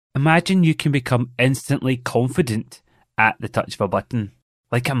Imagine you can become instantly confident at the touch of a button,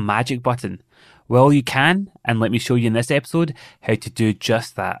 like a magic button. Well, you can, and let me show you in this episode how to do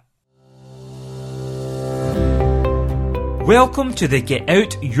just that. Welcome to the Get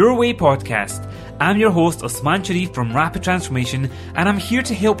Out Your Way podcast. I'm your host Osman Sharif from Rapid Transformation, and I'm here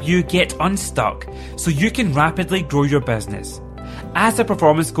to help you get unstuck so you can rapidly grow your business. As a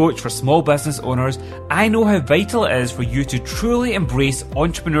performance coach for small business owners, I know how vital it is for you to truly embrace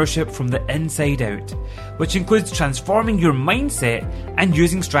entrepreneurship from the inside out, which includes transforming your mindset and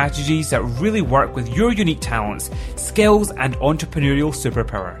using strategies that really work with your unique talents, skills, and entrepreneurial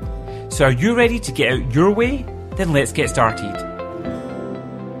superpower. So are you ready to get out your way? Then let's get started.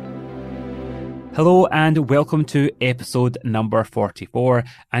 Hello and welcome to episode number 44,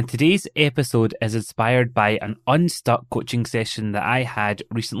 and today's episode is inspired by an unstuck coaching session that I had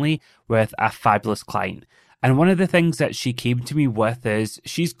recently with a fabulous client. And one of the things that she came to me with is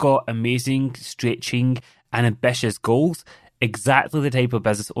she's got amazing, stretching and ambitious goals, exactly the type of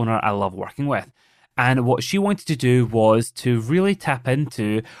business owner I love working with. And what she wanted to do was to really tap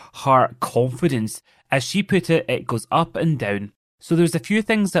into her confidence. As she put it, it goes up and down. So there's a few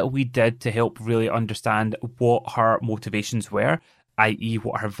things that we did to help really understand what her motivations were, i.e.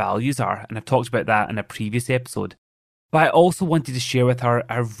 what her values are. And I've talked about that in a previous episode. But I also wanted to share with her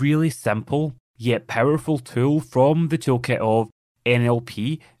a really simple yet powerful tool from the toolkit of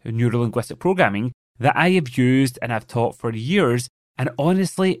NLP, Neuro-Linguistic Programming, that I have used and I've taught for years. And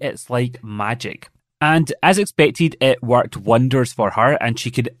honestly, it's like magic. And as expected, it worked wonders for her and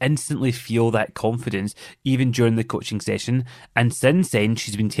she could instantly feel that confidence even during the coaching session. And since then,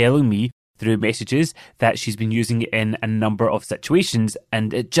 she's been telling me through messages that she's been using it in a number of situations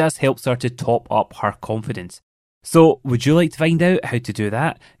and it just helps her to top up her confidence. So would you like to find out how to do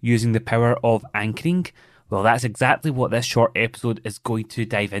that using the power of anchoring? Well, that's exactly what this short episode is going to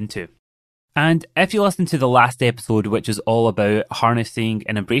dive into. And if you listen to the last episode, which is all about harnessing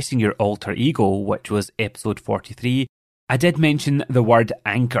and embracing your alter ego, which was episode 43, I did mention the word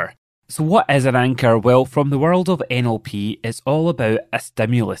anchor. So what is an anchor? Well, from the world of NLP, it's all about a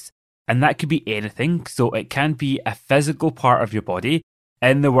stimulus. And that could be anything. So it can be a physical part of your body.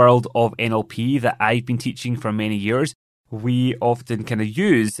 In the world of NLP that I've been teaching for many years, we often kind of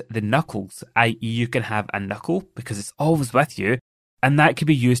use the knuckles, i.e. you can have a knuckle because it's always with you. And that could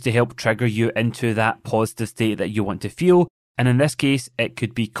be used to help trigger you into that positive state that you want to feel. And in this case, it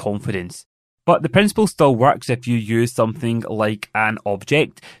could be confidence. But the principle still works if you use something like an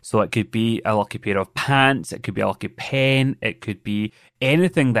object. So it could be a lucky pair of pants, it could be a lucky pen, it could be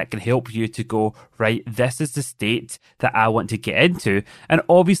anything that can help you to go, right, this is the state that I want to get into. And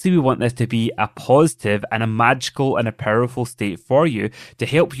obviously we want this to be a positive and a magical and a powerful state for you to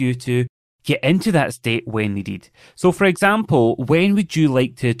help you to get into that state when needed. So for example, when would you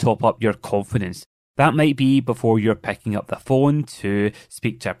like to top up your confidence? That might be before you're picking up the phone to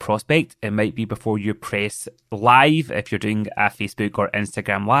speak to a prospect. It might be before you press live if you're doing a Facebook or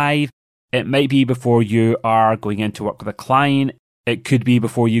Instagram live. It might be before you are going in to work with a client. It could be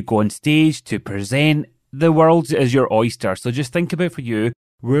before you go on stage to present. The world is your oyster. So just think about for you,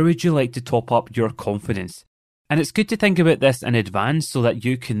 where would you like to top up your confidence? And it's good to think about this in advance so that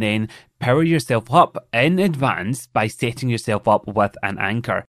you can then power yourself up in advance by setting yourself up with an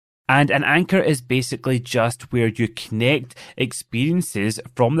anchor. And an anchor is basically just where you connect experiences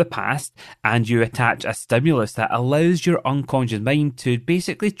from the past and you attach a stimulus that allows your unconscious mind to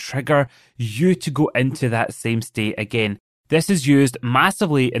basically trigger you to go into that same state again. This is used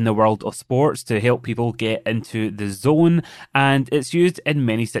massively in the world of sports to help people get into the zone, and it's used in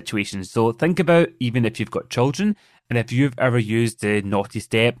many situations. So think about even if you've got children, and if you've ever used the naughty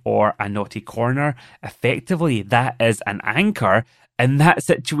step or a naughty corner, effectively that is an anchor. In that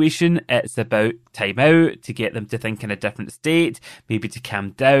situation, it's about time out, to get them to think in a different state, maybe to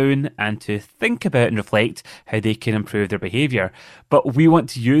calm down and to think about and reflect how they can improve their behaviour. But we want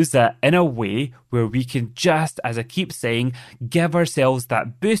to use that in a way where we can just, as I keep saying, give ourselves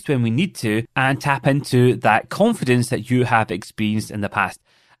that boost when we need to and tap into that confidence that you have experienced in the past.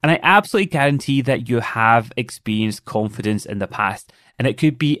 And I absolutely guarantee that you have experienced confidence in the past, and it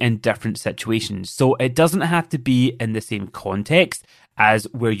could be in different situations. So it doesn't have to be in the same context as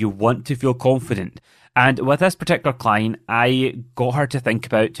where you want to feel confident. And with this particular client, I got her to think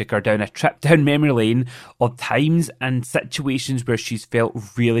about, took her down a trip down memory lane of times and situations where she's felt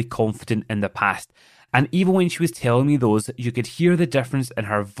really confident in the past. And even when she was telling me those, you could hear the difference in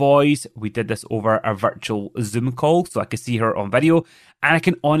her voice. We did this over a virtual Zoom call, so I could see her on video. And I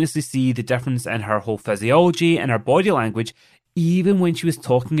can honestly see the difference in her whole physiology and her body language, even when she was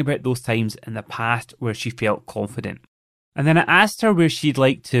talking about those times in the past where she felt confident. And then I asked her where she'd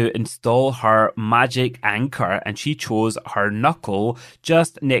like to install her magic anchor, and she chose her knuckle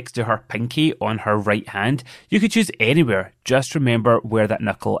just next to her pinky on her right hand. You could choose anywhere. Just remember where that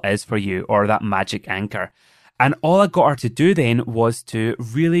knuckle is for you, or that magic anchor. And all I got her to do then was to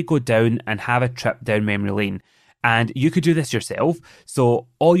really go down and have a trip down memory lane. And you could do this yourself. So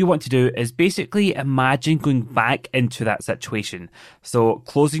all you want to do is basically imagine going back into that situation. So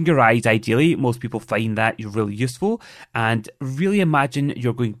closing your eyes, ideally, most people find that really useful. And really imagine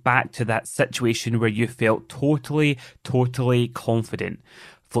you're going back to that situation where you felt totally confident.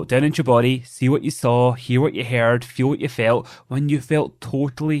 Float down into your body, see what you saw, hear what you heard, feel what you felt when you felt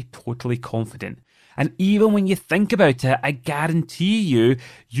totally confident. And even when you think about it, I guarantee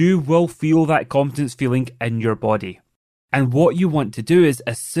you will feel that confidence feeling in your body. And what you want to do is,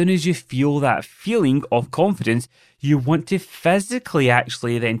 as soon as you feel that feeling of confidence, you want to physically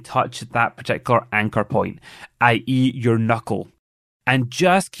actually then touch that particular anchor point, i.e. your knuckle. And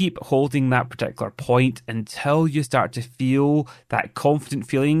just keep holding that particular point until you start to feel that confident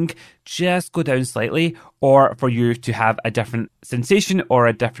feeling just go down slightly, or for you to have a different sensation or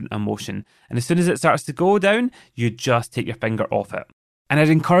a different emotion. And as soon as it starts to go down, you just take your finger off it. And I'd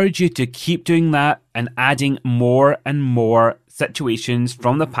encourage you to keep doing that and adding more and more situations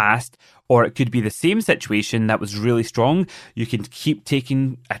from the past, or it could be the same situation that was really strong. You can keep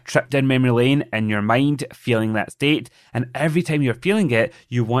taking a trip down memory lane in your mind, feeling that state. And every time you're feeling it,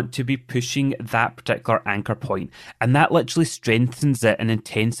 you want to be pushing that particular anchor point. And that literally strengthens it and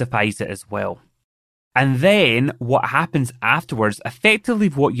intensifies it as well. And then what happens afterwards, effectively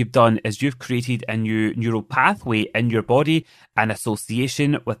what you've done is you've created a new neural pathway in your body, an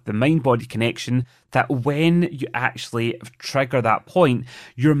association with the mind-body connection, that when you actually trigger that point,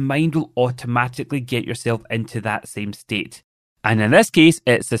 your mind will automatically get yourself into that same state. And in this case,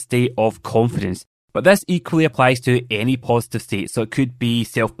 it's a state of confidence. But this equally applies to any positive state. So it could be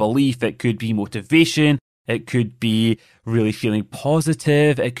self-belief, it could be motivation, it could be really feeling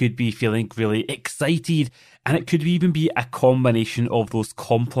positive, it could be feeling really excited, and it could even be a combination of those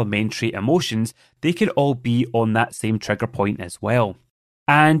complementary emotions. They could all be on that same trigger point as well.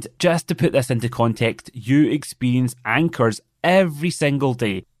 And just to put this into context, you experience anchors every single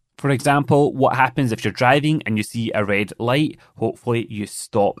day. For example, what happens if you're driving and you see a red light? Hopefully you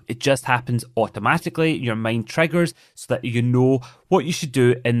stop. It just happens automatically. Your mind triggers so that you know what you should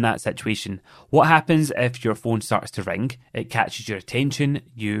do in that situation. What happens if your phone starts to ring? It catches your attention.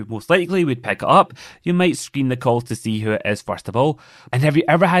 You most likely would pick it up. You might screen the call to see who it is first of all. And have you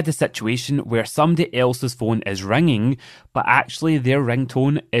ever had a situation where somebody else's phone is ringing, but actually their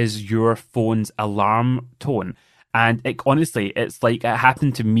ringtone is your phone's alarm tone? And it's like it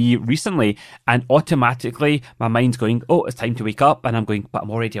happened to me recently, and automatically my mind's going, oh, it's time to wake up, and I'm going, but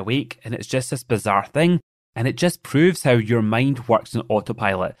I'm already awake. And it's just this bizarre thing. And it just proves how your mind works on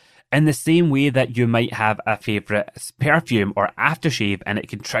autopilot. In the same way that you might have a favourite perfume or aftershave, and it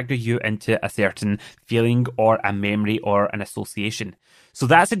can trigger you into a certain feeling or a memory or an association. So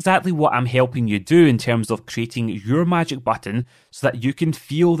that's exactly what I'm helping you do in terms of creating your magic button so that you can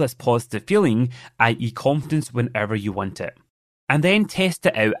feel this positive feeling, i.e. confidence, whenever you want it. And then test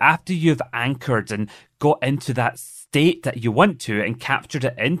it out after you've anchored and got into that state that you want to and captured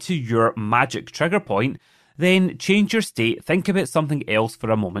it into your magic trigger point. Then change your state, think about something else for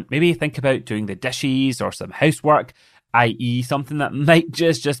a moment. Maybe think about doing the dishes or some housework, i.e. something that might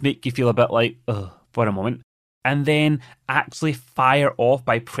just make you feel a bit like, ugh, for a moment. And then actually fire off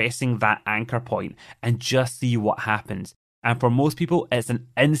by pressing that anchor point and just see what happens. And for most people, it's an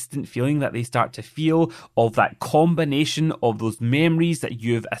instant feeling that they start to feel of that combination of those memories that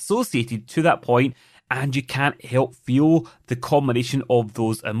you've associated to that point, and you can't help feel the combination of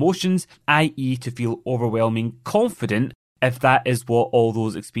those emotions, i.e. to feel overwhelming confident, if that is what all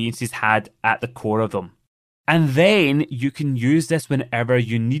those experiences had at the core of them. And then you can use this whenever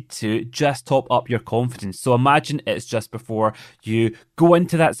you need to just top up your confidence. So imagine it's just before you go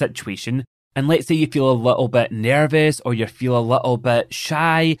into that situation. And let's say you feel a little bit nervous or you feel a little bit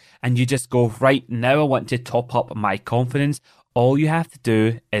shy and you just go, right, now I want to top up my confidence. All you have to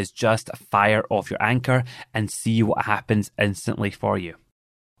do is just fire off your anchor and see what happens instantly for you.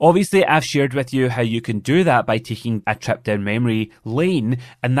 Obviously, I've shared with you how you can do that by taking a trip down memory lane,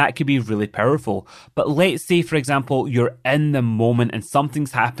 and that could be really powerful. But let's say, for example, you're in the moment and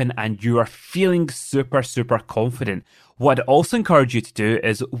something's happened and you are feeling super confident. What I'd also encourage you to do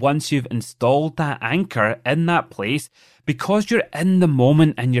is once you've installed that anchor in that place, because you're in the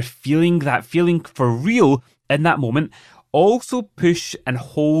moment and you're feeling that feeling for real in that moment, also push and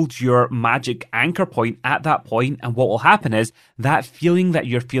hold your magic anchor point at that point, and what will happen is that feeling that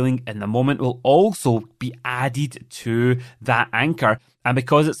you're feeling in the moment will also be added to that anchor. And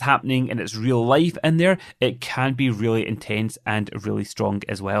because it's happening in its real life in there, it can be really intense and really strong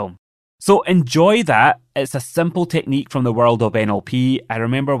as well. So enjoy that. It's a simple technique from the world of NLP. I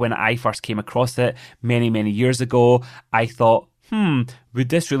remember when I first came across it many, many years ago, I thought, would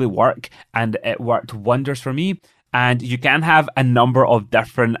this really work? And it worked wonders for me. And you can have a number of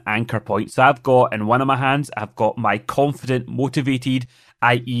different anchor points. So I've got in one of my hands, I've got my confident, motivated,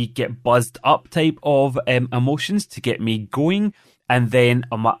 i.e. get buzzed up type of emotions to get me going. And then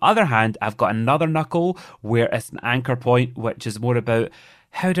on my other hand, I've got another knuckle where it's an anchor point, which is more about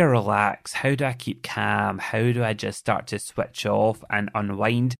how do I relax? How do I keep calm? How do I just start to switch off and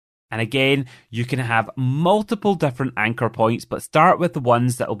unwind? And again, you can have multiple different anchor points, but start with the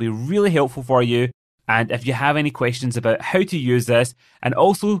ones that will be really helpful for you. And if you have any questions about how to use this, and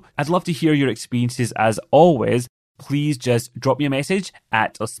also I'd love to hear your experiences as always, please just drop me a message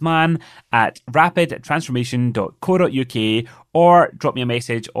at osman@rapidtransformation.co.uk or drop me a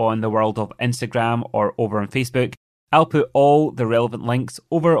message on the world of Instagram or over on Facebook. I'll put all the relevant links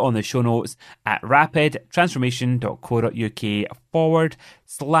over on the show notes at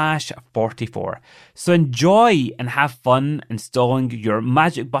rapidtransformation.co.uk/44. So enjoy and have fun installing your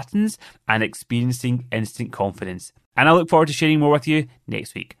magic buttons and experiencing instant confidence. And I look forward to sharing more with you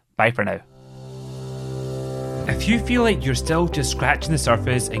next week. Bye for now. If you feel like you're still just scratching the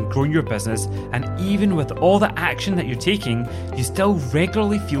surface and growing your business, and even with all the action that you're taking, you still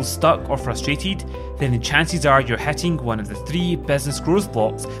regularly feel stuck or frustrated, then the chances are you're hitting one of the 3 business growth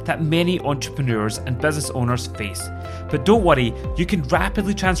blocks that many entrepreneurs and business owners face. But don't worry, you can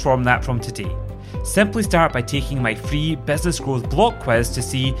rapidly transform that from today. Simply start by taking my free business growth block quiz to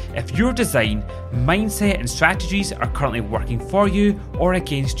see if your design, mindset and strategies are currently working for you or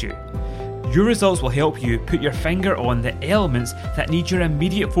against you. Your results will help you put your finger on the elements that need your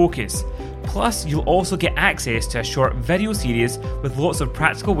immediate focus. Plus, you'll also get access to a short video series with lots of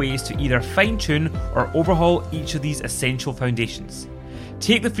practical ways to either fine-tune or overhaul each of these essential foundations.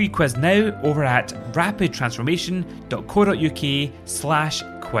 Take the free quiz now over at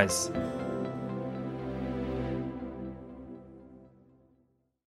rapidtransformation.co.uk/quiz.